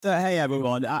So, hey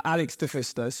everyone, Alex de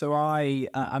Fusto. So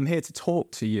I'm here to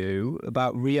talk to you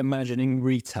about reimagining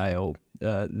retail,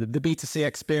 the B2C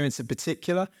experience in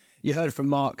particular. You heard from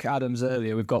Mark Adams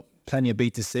earlier. We've got plenty of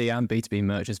B2C and B2B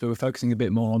merchants, but we're focusing a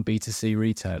bit more on B2C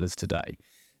retailers today.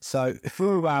 So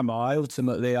who am I?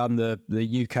 Ultimately, I'm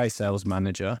the UK sales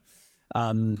manager.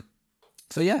 Looking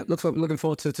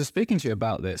forward to speaking to you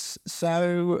about this.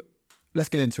 So let's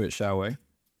get into it, shall we?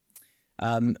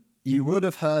 You would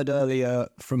have heard earlier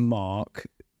from Mark,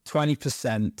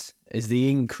 20% is the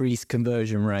increased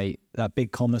conversion rate that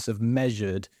BigCommerce have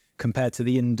measured compared to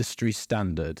the industry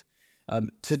standard.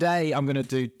 Today, I'm going to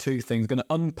do two things. I'm going to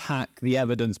unpack the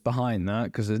evidence behind that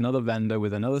because there's another vendor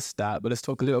with another stat, but let's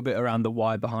talk a little bit around the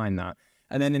why behind that.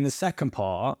 And then in the second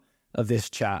part of this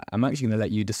chat, I'm actually going to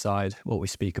let you decide what we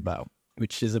speak about,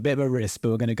 which is a bit of a risk, but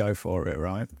we're going to go for it,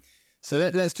 right? So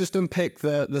let's just unpick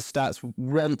the stats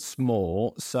once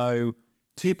more. So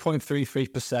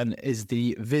 2.33% is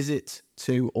the visit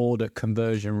to order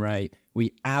conversion rate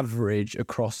we average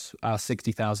across our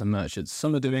 60,000 merchants.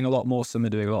 Some are doing a lot more, some are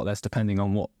doing a lot less, depending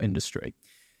on what industry.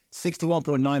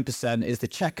 61.9% is the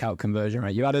checkout conversion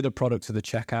rate. You added a product to the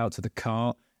checkout, to the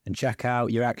cart, and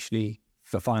checkout, you're actually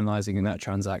finalizing in that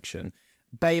transaction.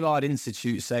 Baylard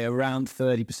Institute say around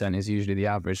 30% is usually the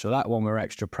average, so that one we're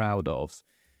extra proud of.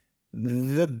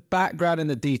 The background and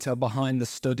the detail behind the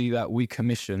study that we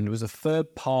commissioned was a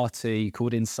third party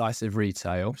called Incisive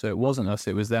Retail. So it wasn't us,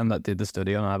 it was them that did the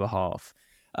study on our behalf.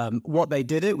 What they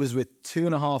did it was with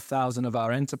 2,500 of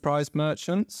our enterprise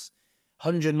merchants,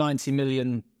 190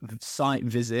 million site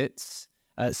visits,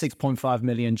 6.5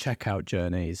 million checkout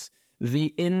journeys. The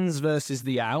ins versus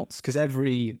the outs, because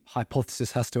every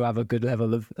hypothesis has to have a good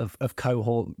level of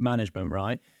cohort management,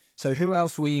 right? So who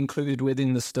else we included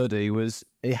within the study was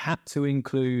it had to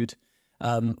include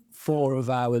 4 of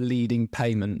our leading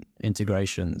payment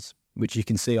integrations, which you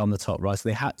can see on the top, right? So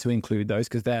they had to include those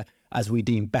because they're, as we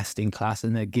deem, best in class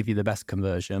and they give you the best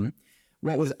conversion.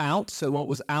 What was out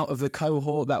of the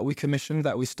cohort that we commissioned,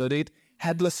 that we studied,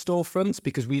 headless storefronts,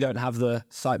 because we don't have the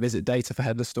site visit data for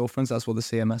headless storefronts. That's what the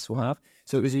CMS will have.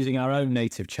 So it was using our own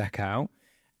native checkout.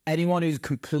 Anyone who's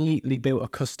completely built a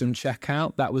custom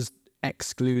checkout, that was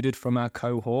excluded from our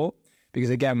cohort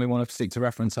because, again, we want to stick to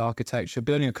reference architecture.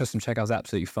 Building a custom checkout is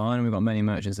absolutely fine. We've got many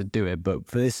merchants that do it, but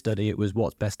for this study, it was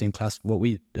what's best in class, what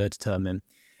we determined.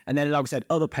 And then, like I said,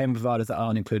 other payment providers that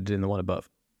aren't included in the one above.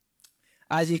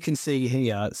 As you can see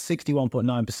here,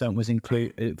 61.9% was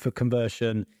included for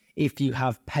conversion if you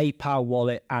have PayPal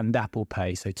Wallet and Apple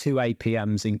Pay, so 2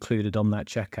 APMs included on that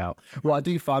checkout. What I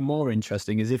do find more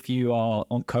interesting is if you are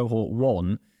on cohort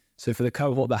 1, so for the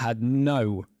cohort that had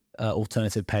no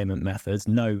alternative payment methods,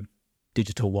 no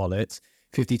digital wallets,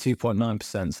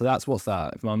 52.9%. So what's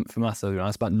that? From my side,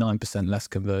 that's about 9% less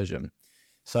conversion.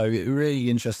 So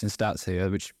really interesting stats here,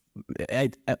 which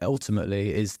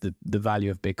ultimately is the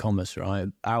value of BigCommerce, right?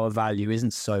 Our value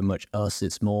isn't so much us,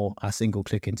 it's more our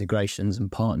single-click integrations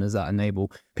and partners that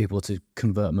enable people to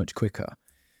convert much quicker.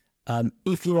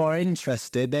 If you are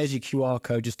interested, there's your QR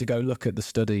code just to go look at the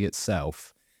study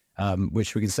itself.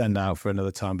 Which we can send out for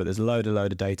another time, but there's a load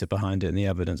of data behind it and the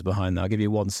evidence behind that. I'll give you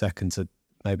 1 second to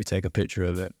maybe take a picture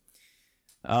of it.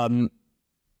 1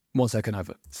 second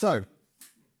over. So,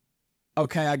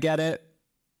 okay, I get it.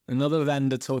 Another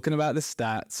vendor talking about the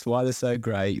stats, why they're so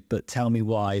great, but tell me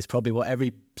why. It's probably what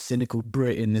every cynical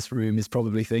Brit in this room is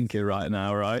probably thinking right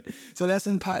now, right? So let's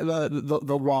unpack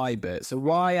the why bit. So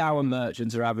why our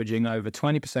merchants are averaging over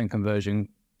 20% conversion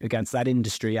against that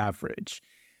industry average.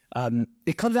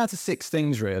 It comes down to 6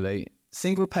 things, really.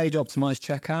 Single page optimized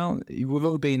checkout. We've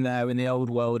all been there in the old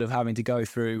world of having to go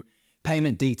through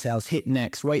payment details, hit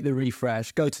next, wait the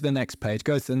refresh, go to the next page,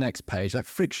 go to the next page. That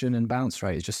friction and bounce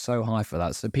rate is just so high for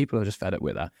that. So people are just fed up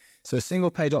with that. So a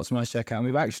single page optimized checkout, and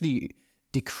we've actually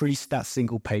decreased that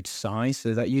single page size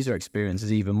so that user experience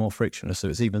is even more frictionless. So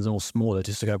it's even more smaller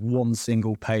just to go 1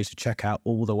 single page to check out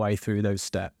all the way through those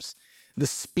steps. The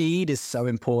speed is so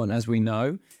important, as we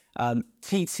know.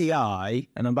 TTI,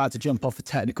 and I'm about to jump off a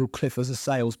technical cliff as a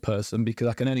salesperson because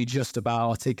I can only just about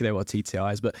articulate what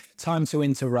TTI is, but time to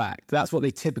interact. That's what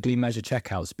they typically measure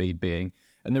checkout speed being.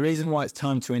 And the reason why it's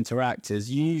time to interact is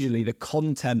usually the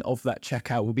content of that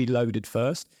checkout will be loaded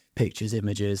first, pictures,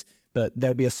 images, but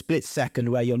there'll be a split second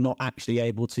where you're not actually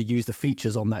able to use the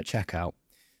features on that checkout.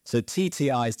 So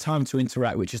TTI is time to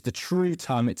interact, which is the true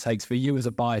time it takes for you as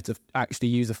a buyer to actually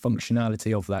use the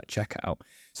functionality of that checkout.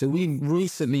 So we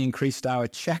recently increased our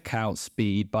checkout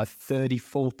speed by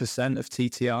 34% of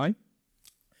TTI,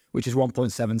 which is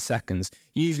 1.7 seconds.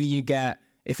 Usually you get,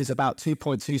 if it's about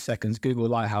 2.2 seconds, Google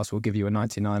Lighthouse will give you a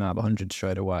 99 out of 100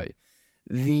 straight away.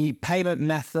 The payment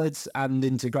methods and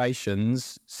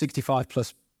integrations, 65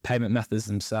 plus payment methods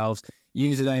themselves,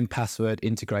 username, password,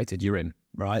 integrated, you're in,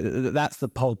 right? That's the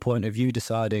whole point of you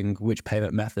deciding which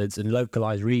payment methods and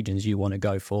localized regions you want to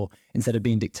go for instead of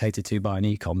being dictated to by an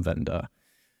e-com vendor.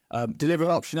 Deliver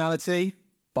optionality,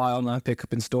 buy online, pick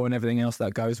up in store and everything else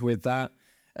that goes with that.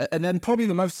 And then probably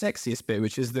the most sexiest bit,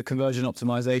 which is the conversion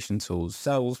optimization tools,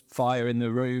 Salesfire in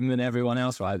the room and everyone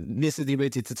else, right? This is the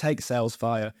ability to take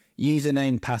Salesfire,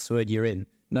 username, password, you're in.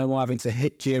 No more having to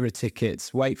hit Jira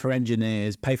tickets, wait for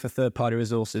engineers, pay for third-party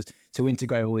resources to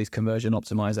integrate all these conversion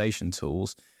optimization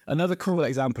tools. Another cool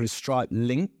example is Stripe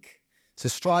Link. So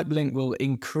Stripe Link will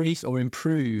increase or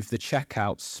improve the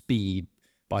checkout speed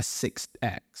by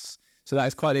 6x. So that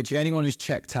is quite literally anyone who's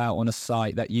checked out on a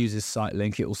site that uses Site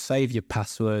Link, it will save your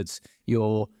passwords,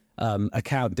 your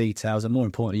account details, and more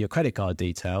importantly, your credit card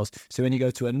details. So when you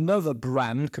go to another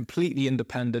brand, completely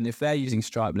independent, if they're using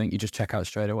Stripe Link, you just check out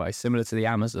straight away, similar to the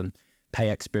Amazon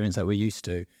Pay experience that we're used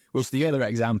to. Which the other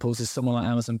examples is someone like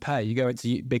Amazon Pay. You go into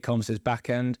BigCommerce's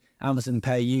backend, Amazon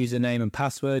Pay username and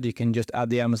password, you can just add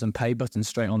the Amazon Pay button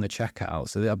straight on the checkout.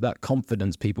 So that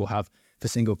confidence people have for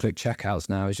single-click checkouts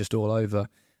now is just all over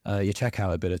your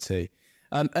checkout ability.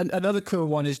 And another cool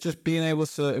one is just being able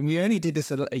to, and we only did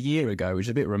this a year ago, which is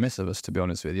a bit remiss of us, to be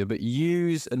honest with you, but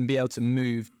use and be able to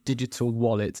move digital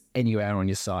wallets anywhere on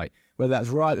your site. Whether that's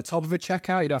right at the top of a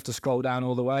checkout, you'd have to scroll down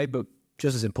all the way, but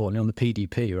just as importantly on the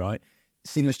PDP, right?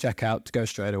 Seamless checkout to go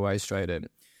straight away, straight in.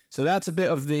 So that's a bit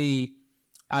of the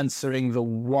answering the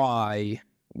why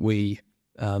we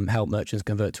help merchants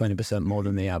convert 20% more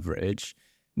than the average.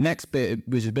 Next bit,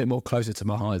 which is a bit more closer to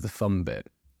my heart, is the fun bit.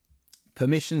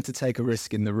 Permission to take a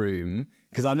risk in the room,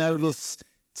 because I know this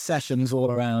session's all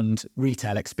around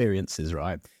retail experiences,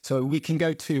 right? So we can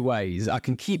go two ways. I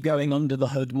can keep going under the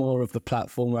hood more of the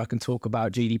platform where I can talk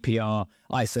about GDPR,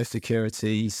 ISO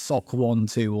security, SOC 1,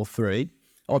 2, or 3.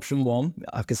 Option 1,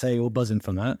 I can say you're buzzing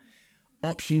from that.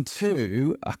 Option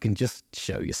 2, I can just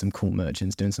show you some cool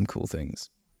merchants doing some cool things.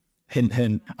 Hint,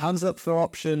 hint. Hands up for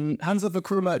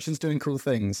cool merchants doing cool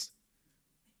things.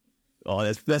 Oh,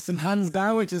 there's some hands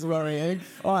down, which is worrying.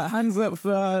 All right, hands up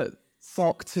for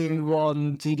SOC 2,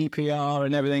 1, GDPR,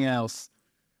 and everything else.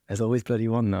 There's always bloody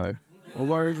one, though.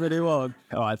 Always bloody one.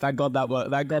 All right, thank God that worked.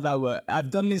 Thank God that worked.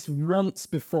 I've done this once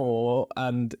before,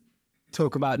 and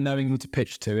talk about knowing who to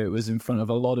pitch to. It was in front of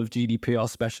a lot of GDPR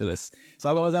specialists. So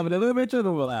I was having a little bit of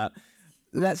trouble with that.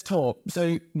 Let's talk.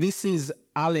 So this is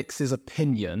Alex's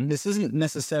opinion. This isn't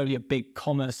necessarily a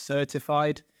BigCommerce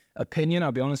certified opinion,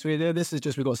 I'll be honest with you. This is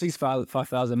just, we've got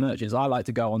 65,000 merchants. I like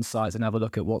to go on sites and have a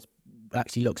look at what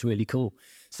actually looks really cool.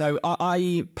 So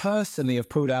I personally have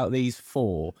pulled out these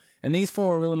 4, and these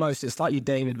 4 are almost, it's like your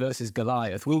David versus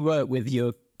Goliath. We'll work with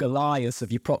your Goliaths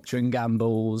of your Procter &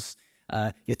 Gamble's,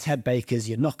 your Ted Bakers,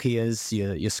 your Nokias,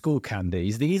 your School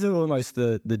Candies. These are almost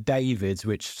the Davids,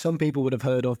 which some people would have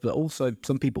heard of, but also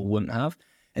some people wouldn't have.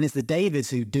 And it's the Davids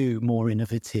who do more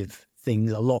innovative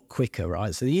things a lot quicker,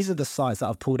 right? So these are the sites that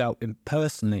I've pulled out in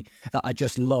personally that I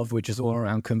just love, which is all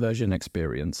around conversion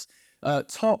experience.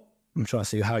 Top, I'm trying to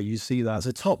see how you see that.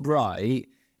 So top right,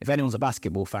 if anyone's a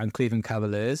basketball fan, Cleveland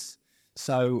Cavaliers.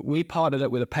 So we partnered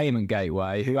up with a payment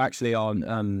gateway who actually aren't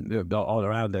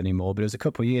around anymore, but it was a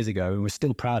couple of years ago and we're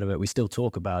still proud of it. We still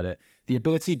talk about it. The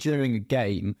ability during a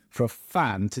game for a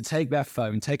fan to take their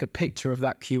phone, take a picture of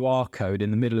that QR code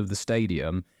in the middle of the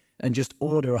stadium and just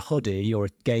order a hoodie or a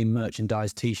game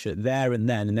merchandise t-shirt there and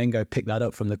then go pick that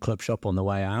up from the club shop on the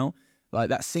way out. Like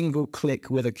that single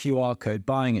click with a QR code,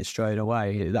 buying it straight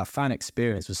away, that fan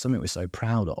experience was something we're so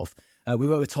proud of. We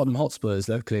work with Tottenham Hotspurs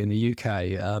locally in the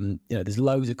UK. There's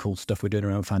loads of cool stuff we're doing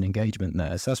around fan engagement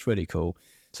there. So that's really cool.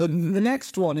 So the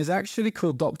next one is actually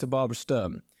called Dr. Barbara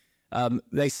Sturm.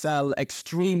 They sell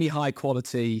extremely high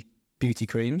quality beauty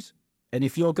creams. And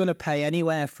if you're going to pay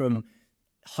anywhere from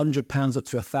 £100 up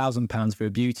to £1,000 for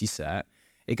a beauty set,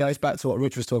 it goes back to what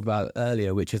Rich was talking about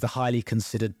earlier, which is the highly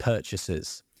considered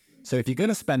purchases. So if you're going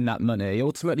to spend that money,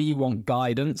 ultimately you want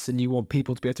guidance and you want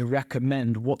people to be able to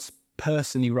recommend what's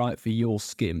personally right for your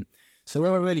skin. So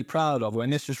what we're really proud of, when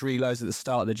this just reloads at the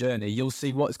start of the journey, you'll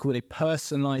see what's called a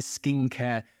personalized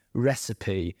skincare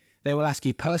recipe. They will ask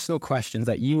you personal questions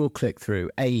that you will click through: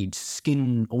 age,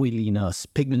 skin oiliness,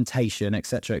 pigmentation,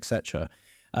 etc., etc.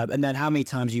 And then how many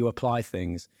times you apply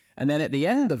things. And then at the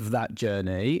end of that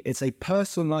journey, it's a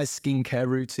personalized skincare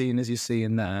routine, as you see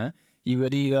in there. You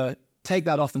would either take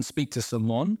that off and speak to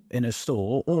someone in a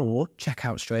store or check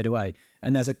out straight away.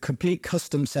 And there's a complete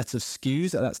custom set of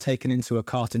SKUs that's taken into a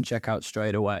cart and check out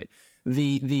straight away.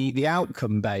 The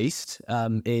outcome based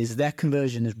is their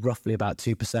conversion is roughly about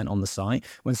 2% on the site.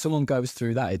 When someone goes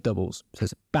through that, it doubles. So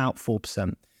it's about 4%.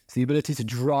 So the ability to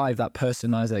drive that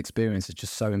personalized experience is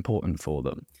just so important for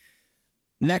them.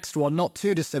 Next one, not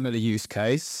too dissimilar use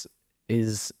case,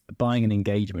 is buying an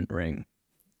engagement ring.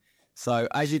 So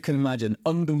as you can imagine,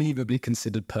 unbelievably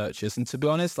considered purchase. And to be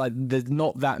honest, like there's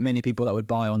not that many people that would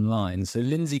buy online. So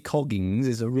Lindsay Coggins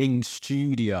is a ring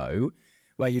studio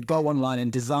where you'd go online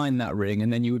and design that ring,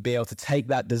 and then you would be able to take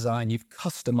that design you've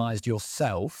customized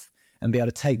yourself and be able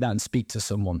to take that and speak to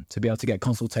someone to be able to get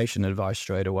consultation advice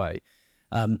straight away.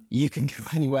 You can go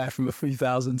anywhere from a few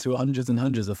thousand to hundreds and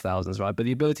hundreds of thousands, right? But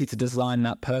the ability to design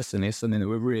that person is something that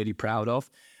we're really proud of.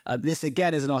 This,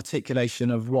 again, is an articulation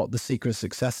of what the secret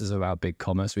success is about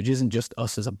BigCommerce, which isn't just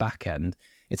us as a backend.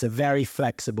 It's a very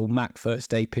flexible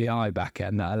Mac-first API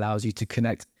backend that allows you to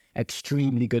connect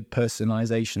extremely good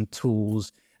personalization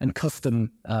tools and custom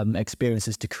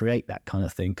experiences to create that kind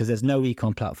of thing, because there's no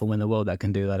e-com platform in the world that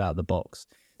can do that out of the box.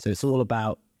 So it's all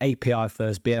about API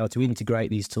first, be able to integrate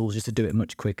these tools just to do it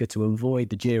much quicker, to avoid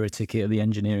the Jira ticket of the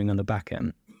engineering on the back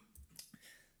end.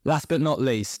 Last but not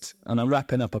least, and I'm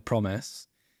wrapping up, a promise,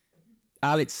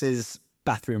 Alex's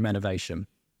bathroom renovation.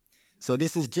 So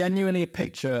this is genuinely a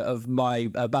picture of my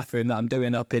bathroom that I'm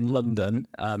doing up in London.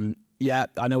 Yeah,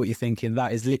 I know what you're thinking.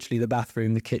 That is literally the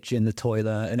bathroom, the kitchen, the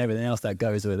toilet, and everything else that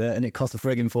goes with it. And it costs a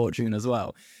frigging fortune as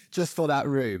well, just for that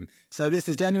room. So this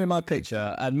is genuinely my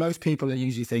picture. And most people are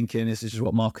usually thinking this is just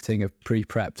what marketing have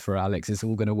pre-prepped for Alex. It's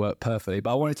all going to work perfectly.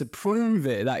 But I wanted to prove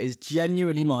it. That is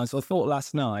genuinely mine. So I thought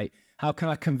last night, how can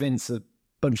I convince a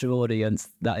bunch of audience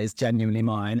that is genuinely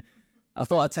mine? I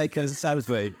thought I'd take a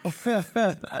selfie.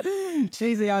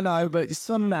 Cheesy, I know, but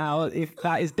somehow if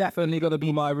that is definitely going to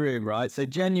be my room, right? So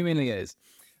genuinely is.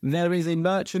 There is a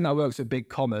merchant that works with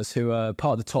BigCommerce who are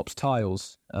part of the Tops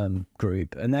Tiles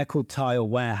group, and they're called Tile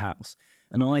Warehouse.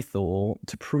 And I thought,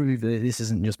 to prove that this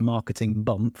isn't just marketing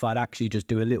bump, I'd actually just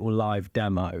do a little live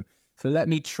demo. So let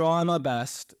me try my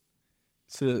best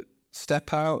to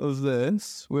step out of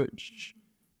this, which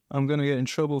I'm going to get in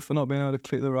trouble for not being able to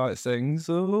click the right things.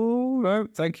 Oh, no,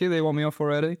 thank you. They want me off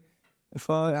already.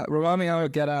 Remind me how I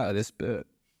get out of this bit.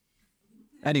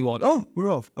 Anyone? Oh,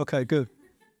 we're off. Okay, good.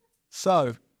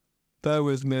 So, bear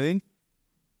with me.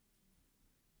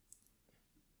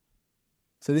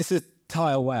 So this is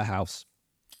Tile Warehouse.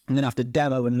 I'm going to have to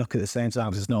demo and look at the same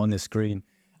time because it's not on this screen.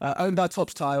 Owned by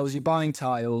Tops Tiles, you're buying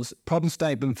tiles. Problem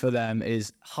statement for them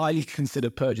is highly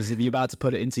considered purchase if you're about to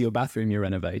put it into your bathroom you're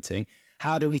renovating.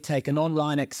 How do we take an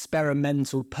online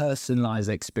experimental personalized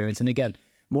experience? And again,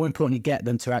 more importantly, get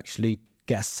them to actually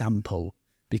get a sample,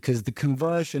 because the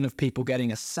conversion of people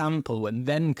getting a sample and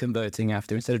then converting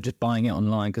after, instead of just buying it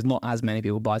online, because not as many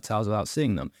people buy tiles without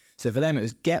seeing them. So for them, it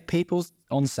was get people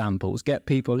on samples, get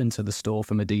people into the store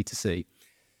from a D2C.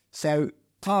 So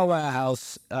Tile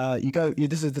Warehouse,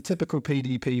 this is the typical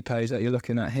PDP page that you're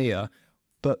looking at here.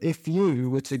 But if you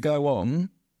were to go on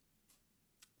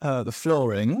the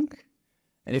flooring,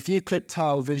 and if you click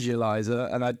Tile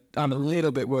Visualizer, and I'm a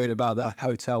little bit worried about that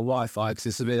hotel Wi-Fi because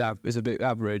it's a bit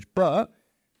average, but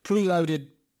preloaded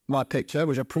my picture,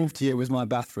 which I proved to you was my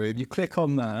bathroom. You click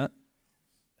on that,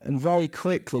 and very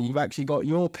quickly you've actually got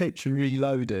your picture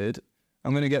reloaded.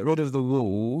 I'm going to get rid of the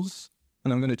walls,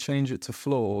 and I'm going to change it to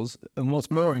floors. And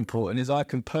what's more important is I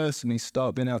can personally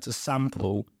start being able to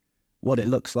sample what it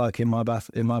looks like in my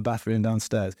bathroom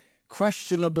downstairs.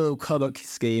 Questionable colour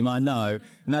scheme, I know.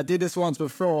 And I did this once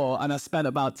before, and I spent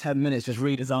about 10 minutes just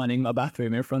redesigning my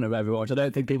bathroom in front of everyone, which I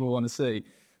don't think people want to see.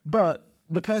 But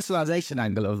the personalisation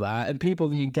angle of that, and people,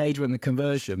 the engagement and the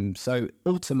conversion. So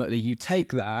ultimately, you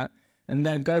take that and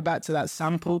then go back to that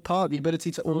sample part, the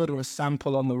ability to order a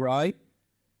sample on the right,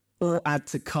 or add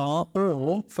to cart,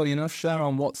 or, funny enough, share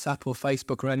on WhatsApp or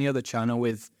Facebook or any other channel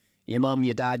with your mum,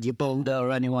 your dad, your boulder,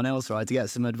 or anyone else, right, to get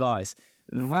some advice.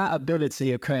 That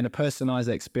ability of creating a personalized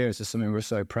experience is something we're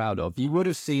so proud of. You would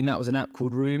have seen that was an app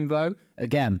called Room, though.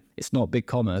 Again, it's not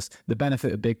BigCommerce. The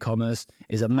benefit of BigCommerce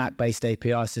is a Mac-based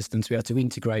API system to be able to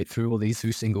integrate through all these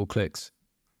through single clicks.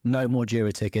 No more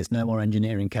Jira tickets, no more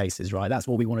engineering cases, right? That's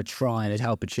what we want to try and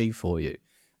help achieve for you.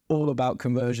 All about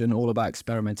conversion, all about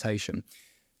experimentation.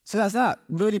 So that's that.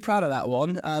 Really proud of that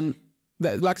one.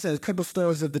 Like I said, there's a couple of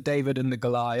stories of the David and the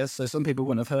Goliath, so some people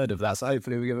wouldn't have heard of that. So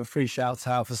hopefully we give a free shout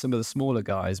out for some of the smaller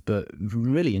guys, but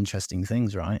really interesting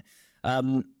things, right?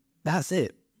 That's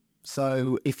it.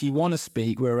 So if you want to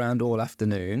speak, we're around all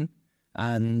afternoon,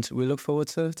 and we look forward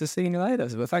to seeing you later.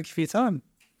 But thank you for your time.